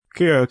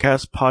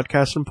GeoCast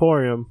Podcast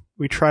Emporium.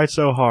 We tried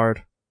so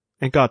hard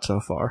and got so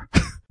far.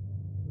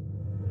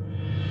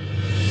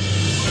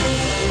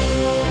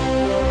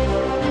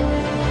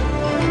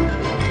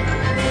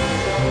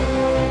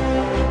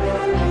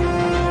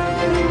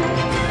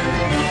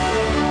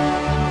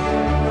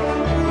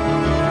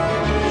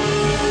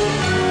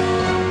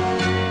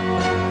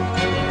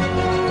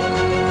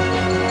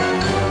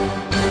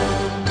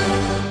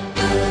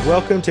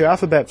 Welcome to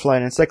Alphabet Flight,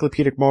 an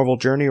encyclopedic Marvel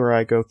journey where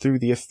I go through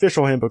the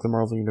official handbook of the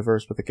Marvel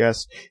Universe with a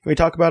guest, and we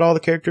talk about all the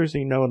characters that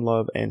you know and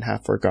love and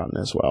have forgotten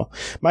as well.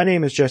 My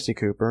name is Jesse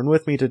Cooper, and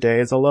with me today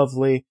is a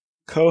lovely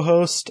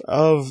co-host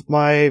of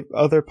my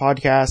other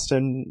podcast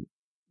and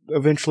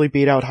eventually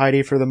beat out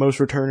Heidi for the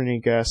most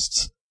returning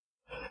guests.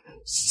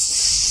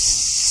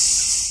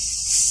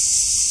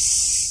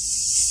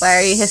 Why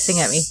are you hissing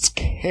at me?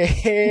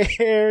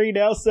 Harry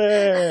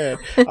Nelson!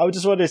 I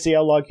just wanted to see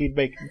how long he'd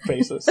make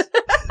faces.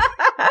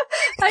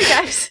 Hi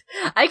guys,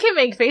 I can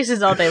make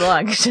faces all day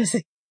long.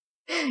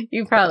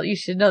 You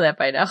should know that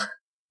by now.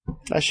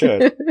 I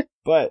should.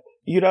 But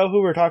you know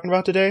who we're talking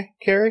about today,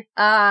 Carrie?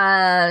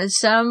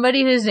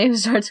 Somebody whose name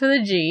starts with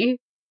a G.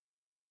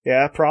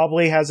 Yeah,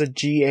 probably has a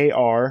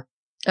G-A-R.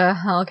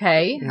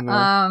 Okay. You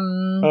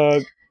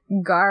know.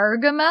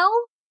 Gargamel?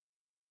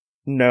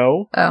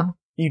 No. Oh.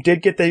 You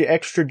did get the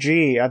extra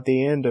G at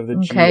the end of the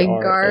G. Okay,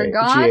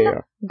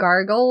 Gargon?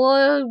 Gargoyle?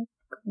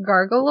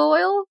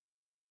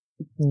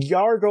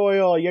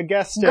 Gargoyle, you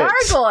guessed it.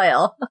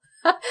 Gargoyle!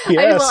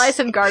 Yes. I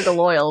said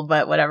gargoyle,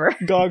 but whatever.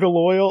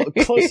 Gargoyle,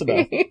 close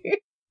enough.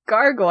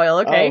 Gargoyle,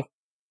 okay.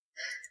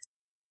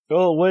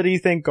 Oh, what do you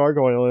think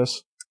gargoyle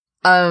is?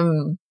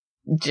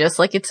 Just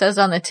like it says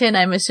on the tin,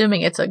 I'm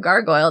assuming it's a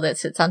gargoyle that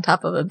sits on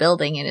top of a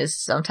building and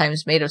is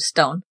sometimes made of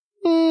stone.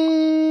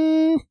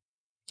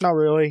 Not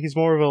really. He's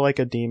more of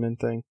a demon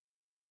thing.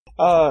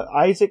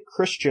 Isaac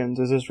Christians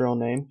is his real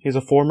name. He's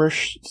a former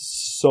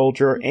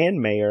soldier and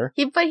mayor.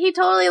 But he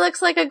totally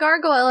looks like a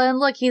gargoyle, and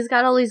look, he's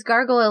got all these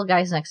gargoyle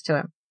guys next to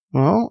him.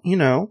 Well,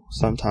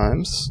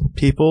 sometimes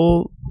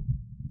people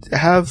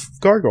have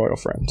gargoyle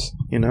friends,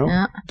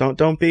 Yeah.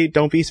 Don't be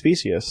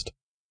speciesist.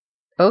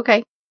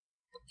 Okay.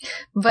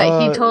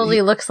 But he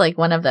totally looks like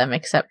one of them,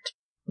 except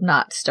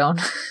not stone.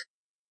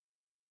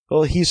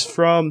 Well, he's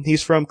from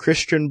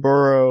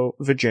Christiansboro,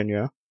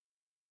 Virginia.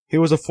 He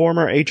was a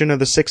former agent of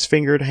the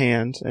Six-Fingered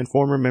Hand and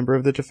former member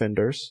of the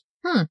Defenders.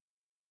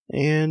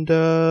 And,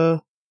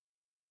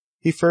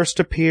 he first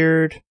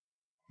appeared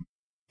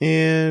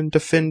in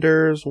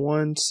Defenders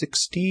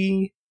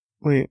 160.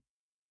 He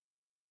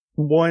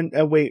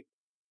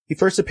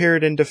first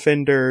appeared in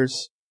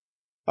Defenders,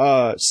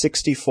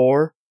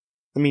 94.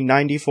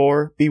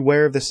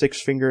 Beware of the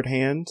Six-Fingered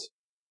Hand.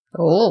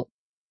 Oh.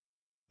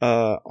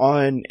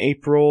 On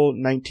April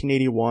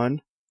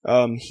 1981.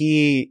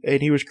 He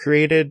was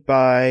created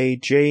by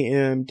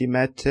J.M.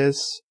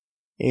 DeMatteis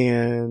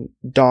and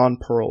Don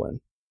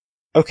Perlin.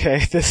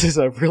 Okay, this is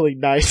a really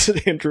nice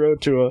intro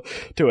to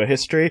a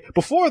history.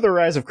 Before the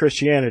rise of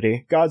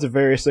Christianity, gods of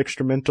various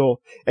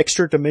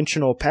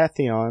extra-dimensional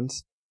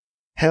pantheons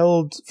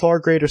held far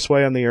greater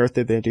sway on the earth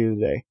than they do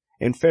today,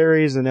 and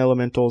fairies and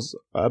elementals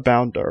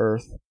abound to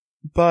earth.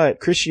 But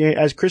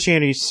as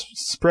Christianity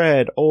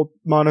spread, old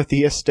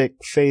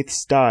monotheistic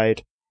faiths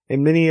died,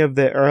 and many of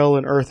the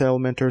earth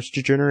elementals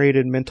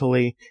degenerated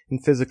mentally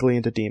and physically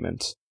into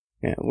demons.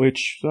 Yeah,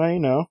 which,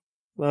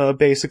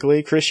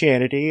 basically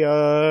Christianity,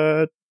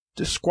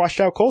 just squashed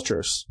out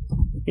cultures.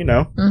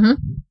 Mm-hmm.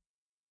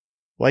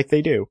 Like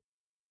they do.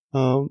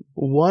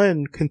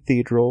 One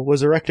cathedral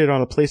was erected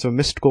on a place of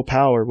mystical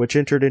power, which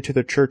entered into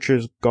the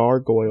church's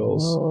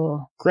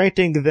gargoyles,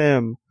 granting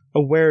them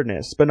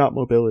awareness, but not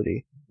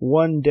mobility.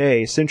 One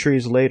day,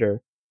 centuries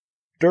later,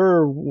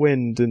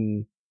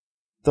 Derwynden,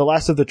 the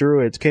last of the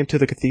Druids, came to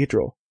the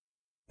cathedral.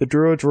 The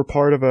Druids were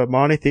part of a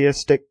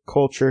monotheistic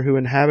culture who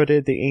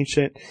inhabited the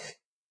ancient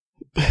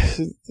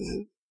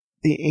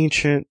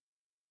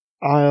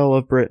Isle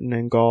of Britain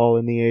and Gaul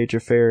in the age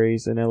of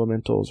fairies and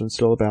elementals and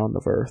still abound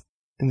of earth.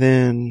 And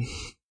then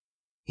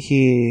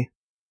he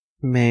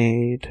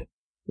made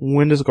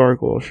Wenda's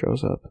Gargoyle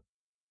shows up.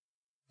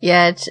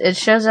 Yeah, it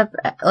shows up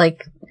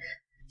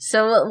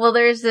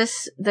there's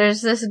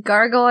this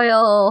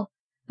gargoyle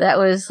that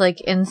was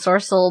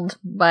ensorcelled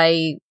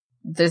by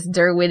this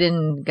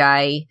Derwynden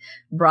guy,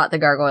 brought the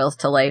gargoyles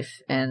to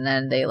life, and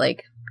then they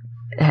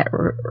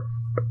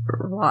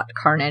wrought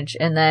carnage,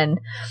 and then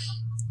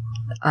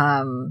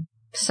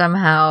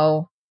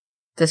somehow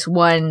this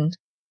one,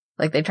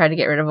 they tried to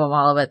get rid of them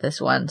all, but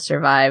this one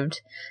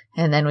survived,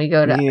 and then we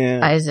go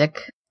to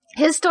Isaac.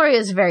 His story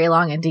is very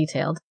long and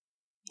detailed.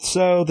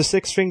 So the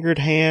Six-Fingered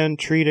Hand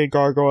treated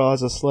Gargoyle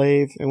as a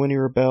slave, and when he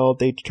rebelled,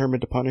 they determined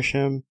to punish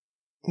him.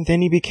 And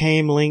then he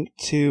became linked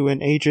to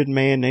an aged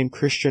man named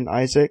Christian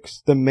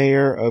Isaacs, the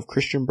mayor of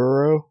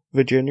Christiansboro,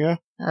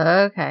 Virginia.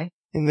 Okay.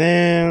 And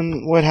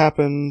then what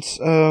happens?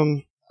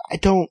 I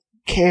don't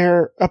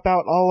care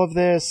about all of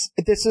this.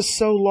 This is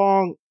so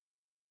long.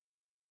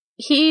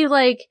 He,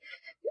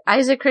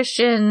 Isaac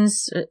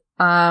Christians,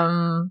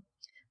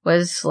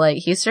 was like,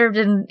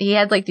 he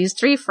had like these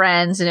 3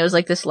 friends, and it was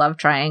like this love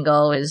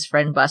triangle, his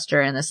friend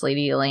Buster and this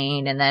lady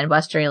Elaine, and then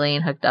Buster and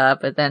Elaine hooked up,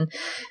 but then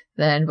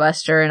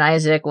Buster and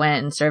Isaac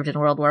went and served in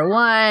World War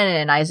I,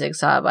 and Isaac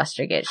saw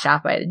Buster get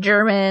shot by the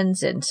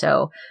Germans, and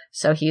so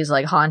he's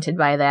like haunted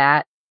by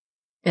that.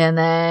 And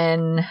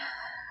then,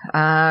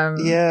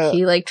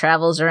 he like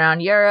travels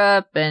around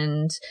Europe,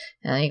 and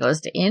he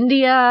goes to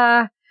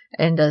India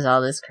and does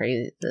all this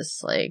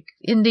like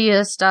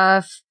India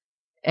stuff.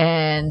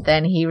 And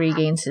then he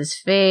regains his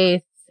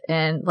faith,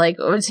 and like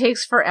it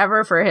takes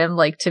forever for him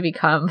like to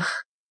become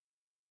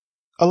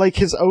like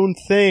his own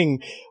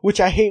thing, which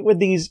I hate when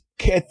these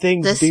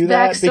things do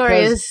that. This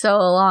backstory is so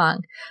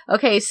long.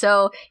 Okay,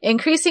 so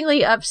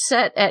increasingly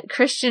upset at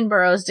Christian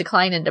Burroughs'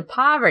 decline into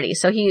poverty.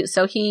 So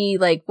he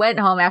like went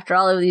home after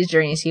all of these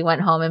journeys. He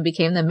went home and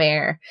became the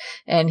mayor,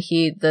 and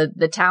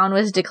the town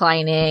was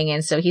declining,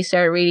 and so he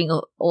started reading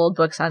old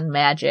books on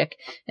magic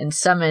and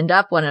summoned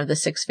up one of the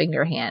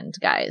 6-finger hand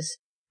guys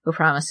who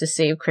promised to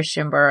save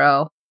Christian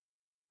Burroughs.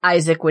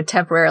 Isaac would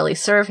temporarily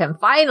serve him.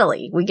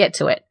 Finally, we get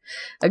to it.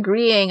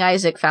 Agreeing,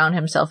 Isaac found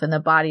himself in the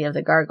body of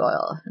the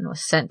gargoyle and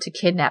was sent to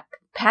kidnap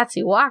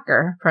Patsy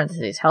Walker,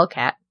 parentheses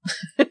Hellcat.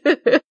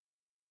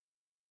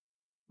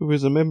 Who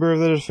was a member of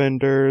the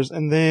Defenders,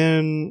 and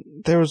then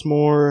there was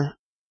more.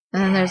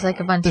 And then there's like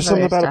a bunch there's of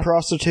other something about stuff. A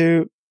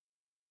prostitute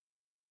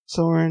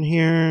somewhere in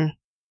here.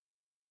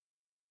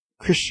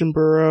 Christian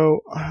Burroughs.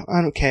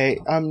 Okay,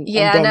 I'm done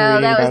reading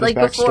that was about like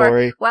his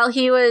backstory. before, while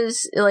he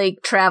was like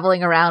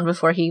traveling around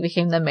before he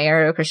became the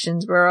mayor of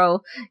Christiansboro,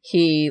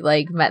 he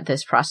like met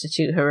this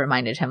prostitute who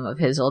reminded him of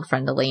his old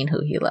friend Elaine, who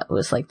he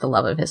was like the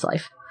love of his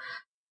life.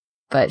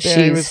 But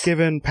he was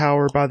given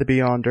power by the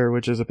Beyonder,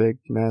 which is a big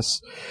mess.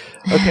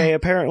 Okay,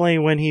 apparently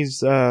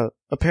he's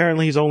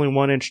only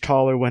 1 inch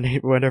taller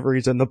whenever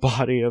he's in the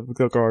body of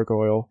the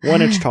gargoyle.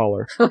 1 inch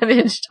taller. 1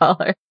 inch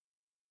taller.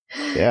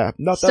 Yeah,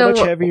 not that much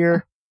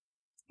heavier.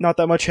 Not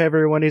that much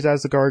heavier when he's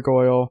as a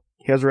gargoyle.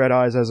 He has red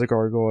eyes as a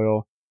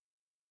gargoyle.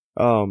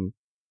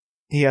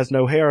 He has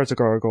no hair as a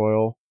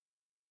gargoyle.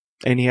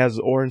 And he has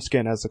orange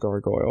skin as a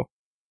gargoyle.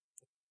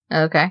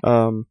 Okay.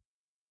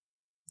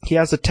 He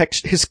has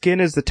his skin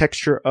is the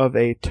texture of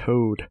a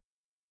toad.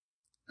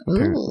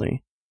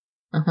 Apparently.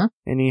 Uh-huh.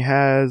 And he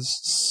has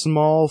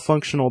small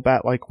functional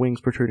bat-like wings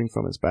protruding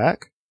from his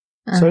back.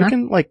 So he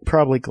can, like,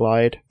 probably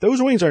glide.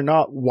 Those wings are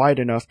not wide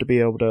enough to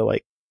be able to,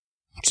 like,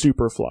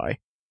 super fly.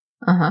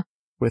 Uh-huh.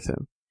 With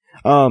him.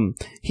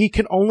 He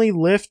can only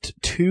lift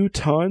 2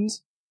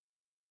 tons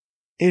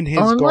in his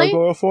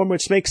gargoyle form,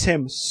 which makes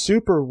him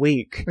super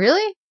weak.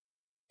 Really?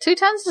 2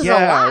 tons is a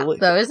lot,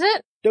 though, isn't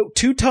it? No,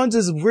 2 tons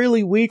is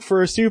really weak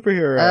for a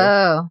superhero.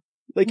 Oh.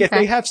 Like, if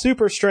they have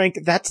super strength,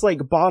 that's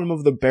like bottom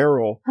of the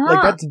barrel. Huh.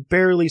 Like, that's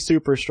barely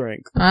super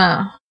strength.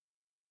 Oh.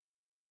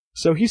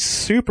 So he's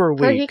super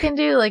weak. But he can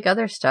do, like,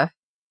 other stuff.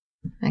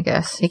 I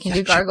guess. He can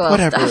do gargoyle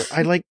stuff.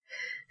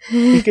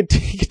 He could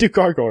do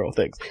gargoyle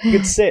things. He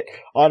could sit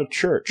on a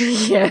church.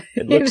 Yeah.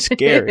 It looks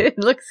scary. It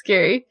looks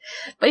scary.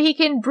 But he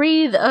can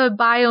breathe a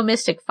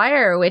biomystic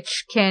fire,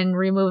 which can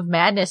remove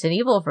madness and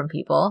evil from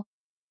people.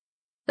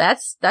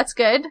 That's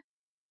good.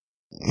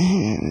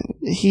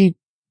 He's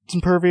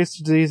impervious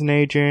to disease and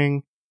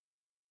aging.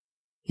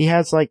 He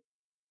has, like,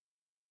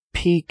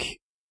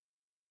 peak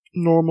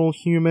normal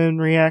human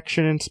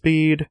reaction and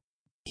speed.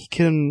 He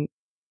can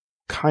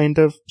kind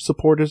of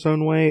support his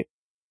own weight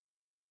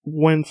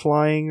when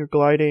flying or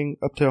gliding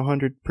up to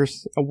 100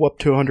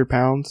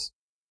 pounds.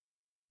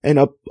 And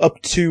up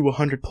to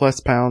 100 plus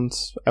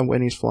pounds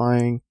when he's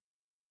flying.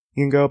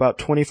 He can go about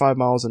 25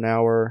 miles an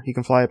hour. He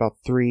can fly about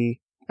 3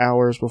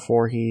 hours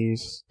before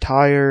he's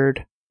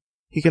tired.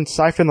 He can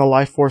siphon the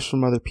life force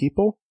from other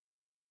people.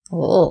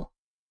 Oh.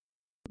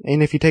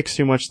 And if he takes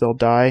too much, they'll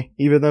die.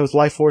 Even though his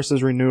life force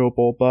is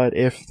renewable, but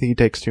if he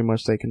takes too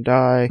much, they can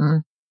die.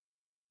 Mm.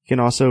 He can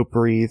also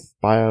breathe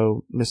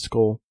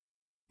bio-mystical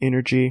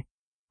energy.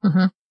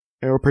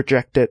 Mm-hmm. Or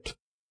project it.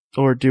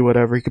 Or do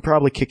whatever. He could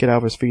probably kick it out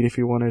of his feet if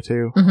he wanted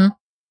to. Mm-hmm.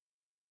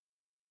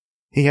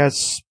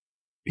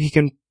 He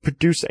can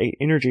produce an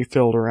energy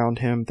field around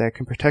him that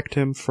can protect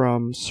him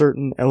from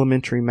certain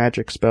elementary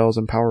magic spells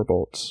and power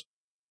bolts.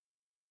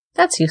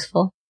 That's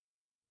useful.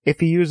 If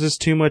he uses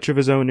too much of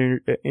his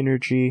own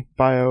energy,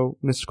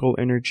 bio-mystical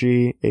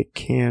energy, it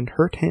can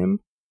hurt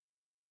him.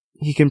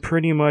 He can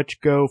pretty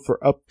much go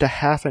for up to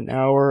half an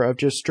hour of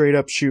just straight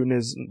up shooting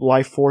his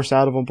life force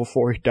out of him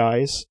before he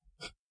dies.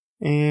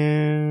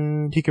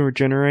 And he can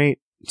regenerate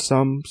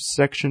some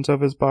sections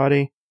of his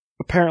body.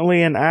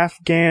 Apparently an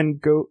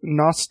Afghan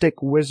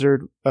Gnostic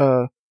wizard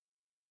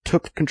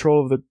took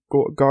control of the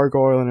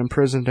gargoyle and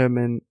imprisoned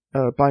him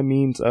by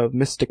means of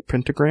mystic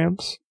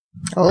pentagrams.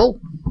 Oh,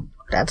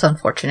 that's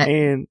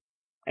unfortunate.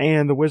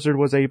 And the wizard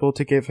was able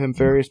to give him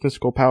various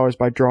mystical powers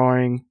by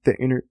drawing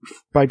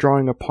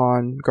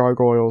upon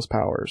gargoyle's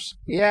powers.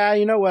 Yeah,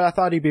 you know what? I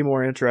thought he'd be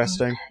more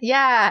interesting.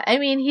 Yeah, I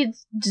mean,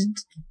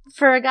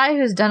 for a guy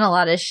who's done a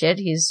lot of shit,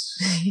 he's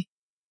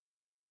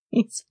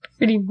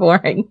pretty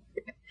boring.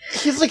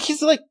 He's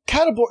like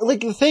kind of boring.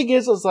 Like, the thing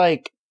is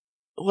like,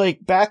 like,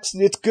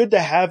 it's good to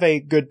have a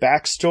good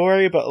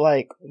backstory, but,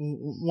 like,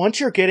 once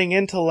you're getting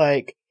into,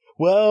 like,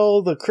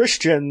 well, the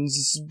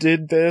Christians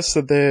did this,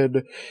 and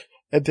then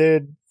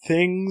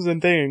things,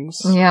 and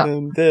this,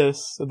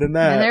 and then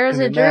that, and there was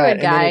a then druid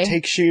that, guy. and then it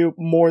takes you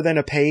more than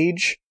a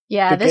page.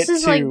 Yeah, this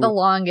is like the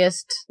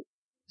longest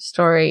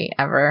story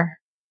ever.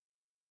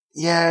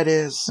 Yeah, it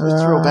is.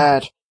 It's real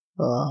bad.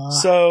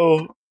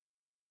 So,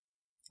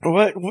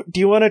 what do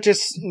you want to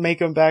just make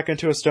him back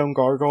into a stone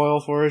gargoyle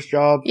for his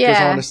job?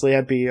 Because honestly,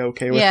 I'd be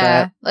okay with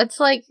that. Yeah, let's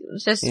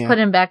put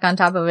him back on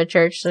top of a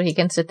church so he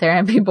can sit there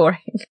and be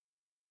boring.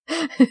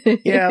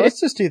 Yeah,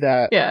 let's just do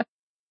that. Yeah.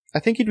 I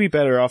think he'd be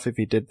better off if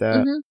he did that.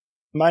 Mm-hmm.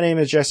 My name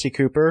is Jesse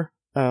Cooper.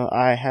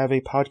 I have a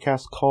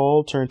podcast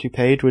called Turn to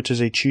Page, which is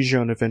a Choose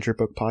Your Own Adventure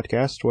book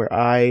podcast where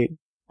I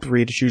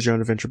read a Choose Your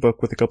Own Adventure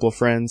book with a couple of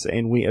friends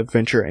and we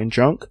adventure in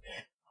junk.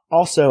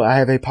 Also, I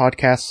have a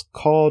podcast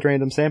called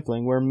Random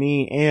Sampling where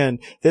me and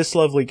this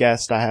lovely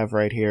guest I have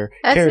right here,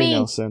 Carrie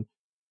Nelson.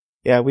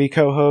 Yeah, we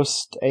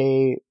co-host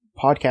a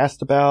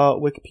podcast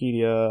about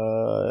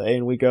Wikipedia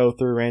and we go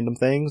through random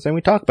things and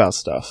we talk about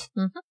stuff.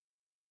 Mm-hmm.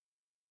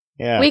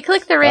 Yeah. We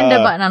click the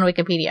random button on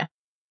Wikipedia.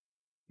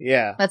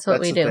 Yeah. That's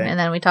what we do. And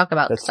then we talk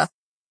about stuff.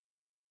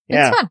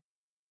 Yeah. It's fun.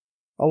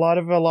 A lot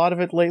of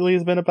it lately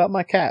has been about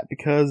my cat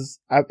because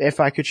if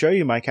I could show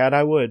you my cat,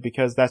 I would,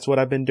 because that's what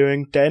I've been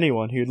doing to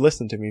anyone who'd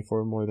listen to me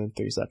for more than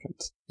 3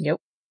 seconds. Yep.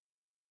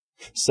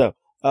 So,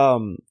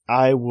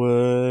 I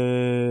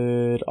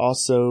would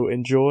also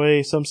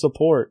enjoy some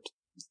support.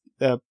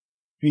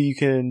 You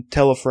can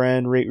tell a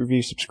friend, rate,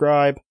 review,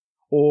 subscribe.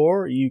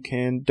 Or you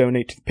can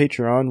donate to the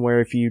Patreon, where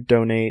if you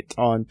donate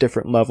on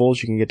different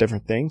levels, you can get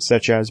different things,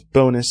 such as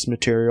bonus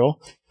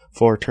material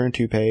for Turn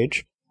 2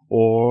 Page,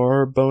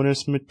 or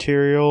bonus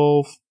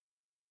material,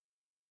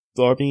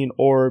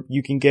 or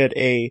you can get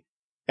a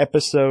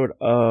episode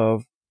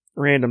of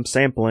Random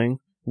Sampling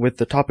with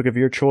the topic of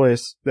your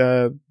choice,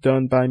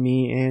 done by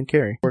me and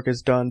Carrie. Work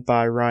is done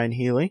by Ryan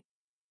Healy,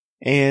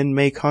 and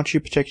may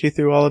Khonshu protect you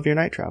through all of your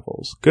night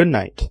travels. Good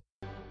night.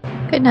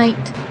 Good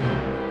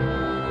night.